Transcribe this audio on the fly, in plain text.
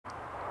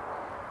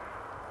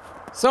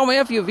So my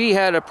FUV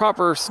had a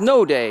proper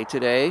snow day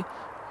today.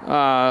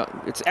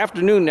 It's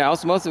afternoon now,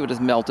 so most of it is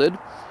melted.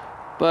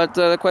 But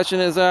the question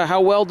is,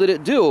 how well did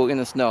it do in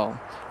the snow?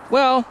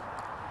 Well,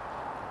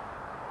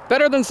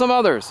 better than some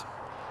others.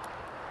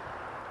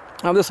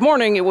 This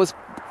morning it was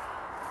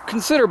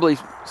considerably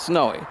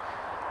snowy,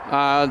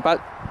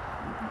 about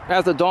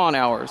at the dawn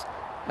hours.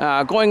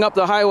 Going up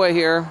the highway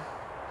here,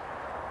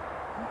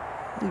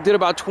 did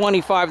about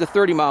 25 to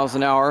 30 miles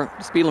an hour.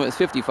 The speed limit is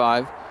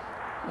 55.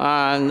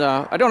 And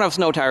I don't have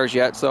snow tires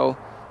yet, so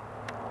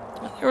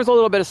there was a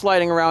little bit of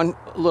sliding around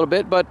a little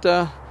bit, but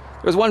there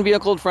was one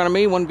vehicle in front of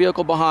me, one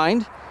vehicle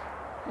behind,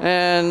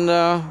 and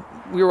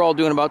we were all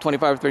doing about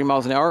 25 to 30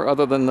 miles an hour,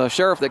 other than the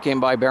sheriff that came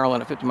by barreling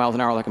at 50 miles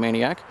an hour like a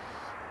maniac.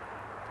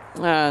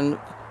 And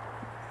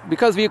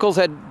because vehicles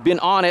had been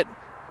on it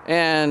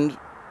and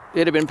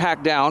it had been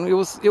packed down, it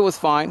was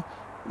fine.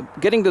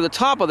 Getting to the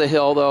top of the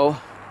hill, though,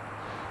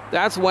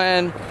 that's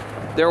when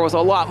there was a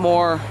lot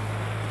more.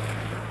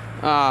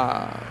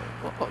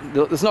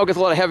 The snow gets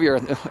a lot heavier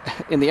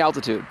in the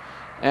altitude,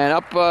 and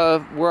up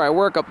where I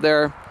work up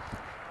there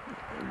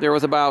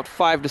was about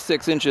 5 to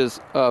 6 inches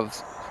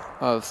of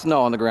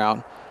snow on the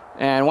ground.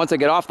 And once I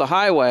get off the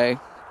highway,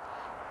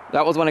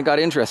 that was when it got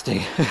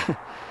interesting.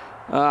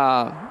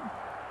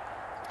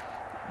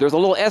 There's a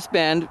little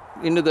S-bend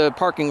into the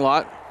parking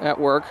lot at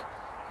work,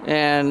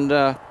 and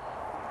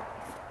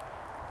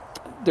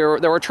there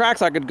were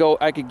tracks I could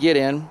get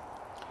in,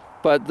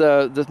 but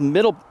the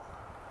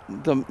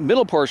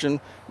middle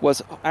portion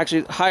was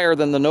actually higher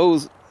than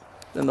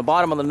the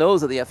bottom of the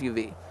nose of the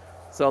FUV.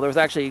 So there was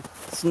actually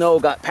snow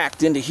got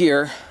packed into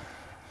here.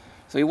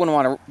 So you wouldn't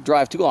want to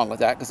drive too long with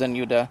that, because then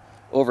you'd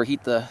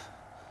overheat the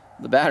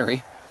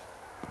battery.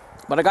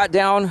 But I got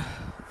down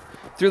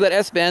through that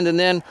S-bend, and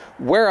then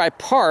where I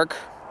park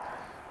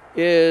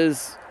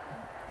is,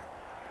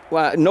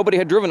 well, nobody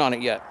had driven on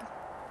it yet.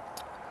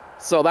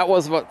 So that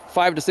was about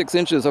 5 to 6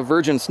 inches of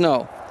virgin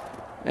snow.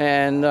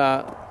 And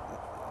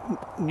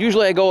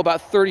usually I go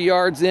about 30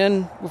 yards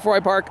in before I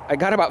park. I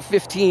got about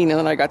 15 and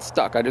then I got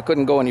stuck. I just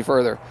couldn't go any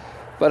further.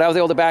 But I was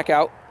able to back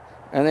out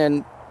and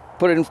then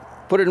put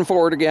it in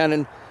forward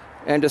again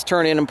and just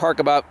turn in and park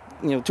about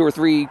 2 or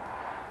 3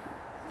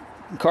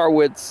 car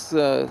widths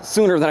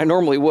sooner than I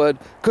normally would.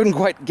 Couldn't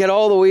quite get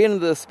all the way into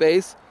the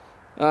space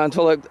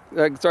until I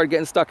started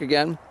getting stuck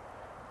again.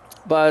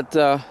 But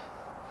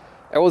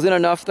I was in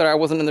enough that I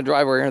wasn't in the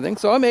driveway or anything,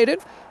 so I made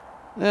it.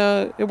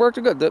 It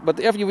worked good, but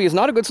the FUV is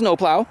not a good snow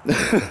plow.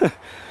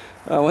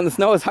 When the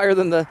snow is higher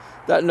than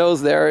that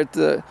nose there,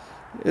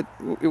 it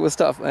was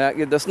tough.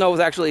 The snow was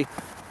actually,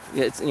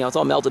 it's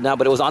all melted now,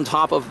 but it was on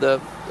top of the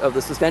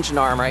suspension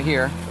arm right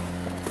here.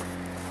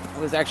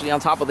 It was actually on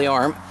top of the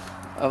arm,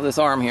 of this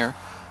arm here,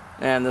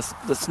 and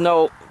the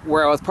snow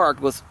where I was parked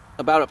was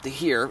about up to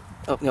here,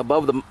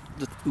 above the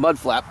mud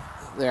flap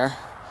there.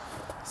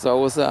 So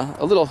it was a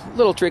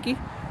little tricky,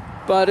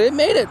 but it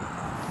made it.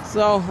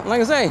 So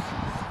like I say,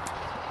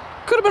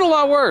 could have been a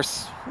lot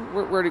worse.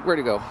 Where'd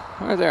it go?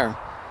 Right there.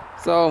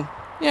 So,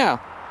 yeah.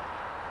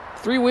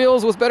 3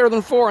 wheels was better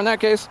than 4 in that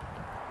case.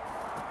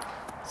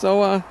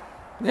 So,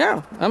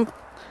 yeah, I'm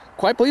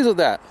quite pleased with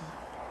that.